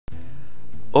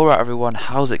Alright everyone,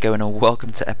 how's it going and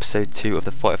welcome to episode 2 of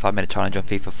the 45-minute challenge on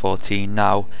FIFA 14.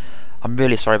 Now, I'm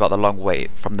really sorry about the long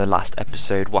wait from the last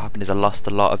episode. What happened is I lost a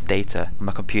lot of data on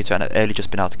my computer and I've only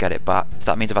just been able to get it back. So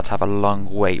that means I've had to have a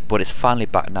long wait, but it's finally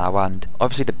back now, and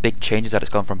obviously the big change is that it's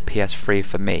gone from PS3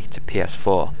 for me to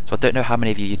PS4. So I don't know how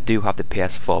many of you do have the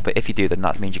PS4, but if you do, then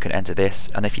that means you can enter this.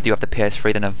 And if you do have the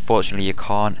PS3, then unfortunately you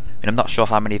can't. I mean, I'm not sure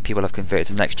how many people have converted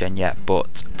to next gen yet,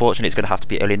 but fortunately it's going to have to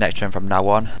be early next gen from now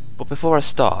on. But before I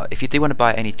start, if you do want to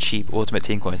buy any cheap Ultimate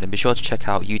Team coins, then be sure to check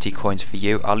out UT Coins for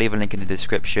you. I'll leave a link in the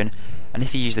description, and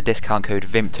if you use the discount code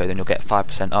VIMTO, then you'll get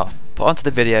 5% off. But onto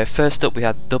the video. First up we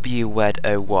had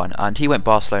WWED01, and he went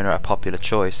Barcelona, a popular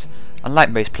choice. And like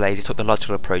most players, he took the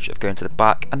logical approach of going to the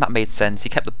back, and that made sense. He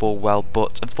kept the ball well,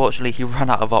 but unfortunately he ran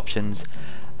out of options,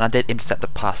 and I did intercept the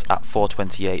pass at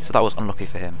 4:28, so that was unlucky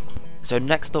for him. So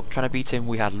next up, trying to beat him,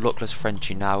 we had Luckless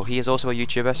Frenchie. Now, he is also a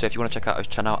YouTuber, so if you want to check out his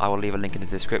channel, I will leave a link in the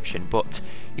description. But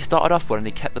he started off well and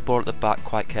he kept the ball at the back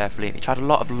quite carefully. He tried a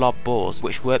lot of lob balls,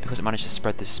 which worked because it managed to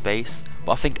spread the space.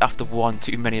 But I think after one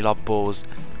too many lob balls,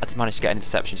 I did manage to get an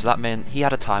interception. So that meant he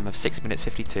had a time of 6 minutes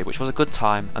 52, which was a good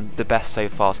time and the best so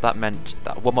far. So that meant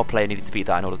that one more player needed to beat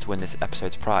that in order to win this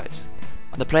episode's prize.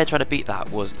 And the player trying to beat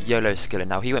that was YOLO Skiller.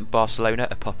 Now, he went Barcelona,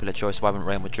 a popular choice, so I went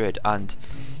Real Madrid, and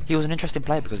he was an interesting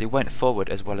player because he went forward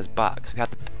as well as back, so he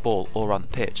had the ball all around the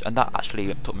pitch, and that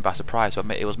actually took me by surprise, so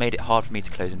it made it hard for me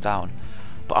to close him down.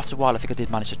 But after a while I think I did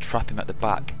manage to trap him at the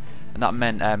back, and that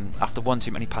meant after one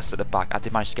too many passes at the back I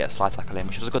did manage to get a slide tackle in,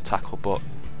 which was a good tackle, but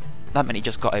that meant he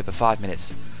just got over 5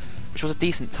 minutes, which was a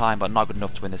decent time but not good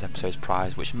enough to win this episode's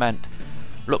prize, which meant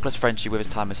Luckless Frenchie with his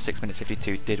time of 6 minutes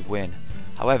 52 did win.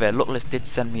 However, Luckless did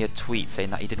send me a tweet saying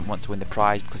that he didn't want to win the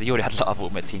prize because he already had a lot of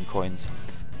Ultimate Team coins.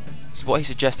 So what he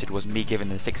suggested was me giving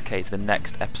the 6k to the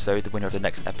next episode, the winner of the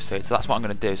next episode, so that's what I'm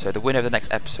going to do. So the winner of the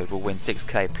next episode will win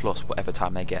 6k plus whatever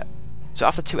time they get. So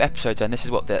after 2 episodes then, this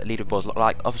is what the leaderboards look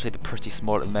like. Obviously they're pretty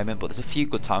small at the moment, but there's a few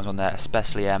good times on there,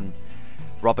 especially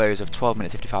Robbo's of 12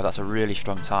 minutes 55, that's a really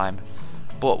strong time.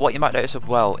 But what you might notice as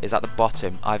well is at the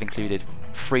bottom I've included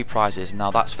 3 prizes.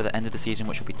 Now that's for the end of the season,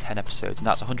 which will be 10 episodes, and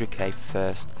that's 100k for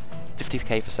first,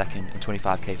 50k for second, and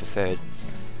 25k for third.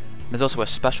 There's also a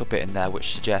special bit in there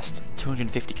which suggests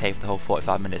 250k for the whole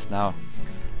 45 minutes. Now,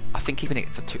 I think keeping it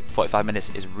for 45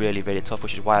 minutes is really tough,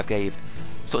 which is why I've gave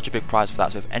such a big prize for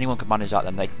that. So if anyone can manage that,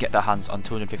 then they can get their hands on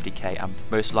 250k, and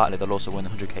most likely they'll also win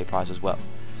the 100k prize as well.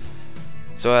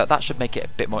 So that should make it a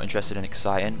bit more interesting and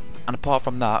exciting. And apart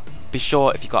from that, be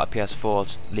sure if you've got a PS4,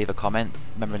 just leave a comment.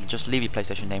 Remember, just leave your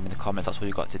PlayStation name in the comments, that's all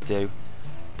you've got to do.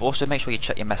 But also make sure you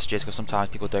check your messages because sometimes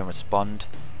people don't respond.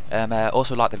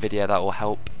 Also like the video, that will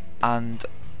help. And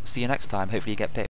see you next time, hopefully you get picked.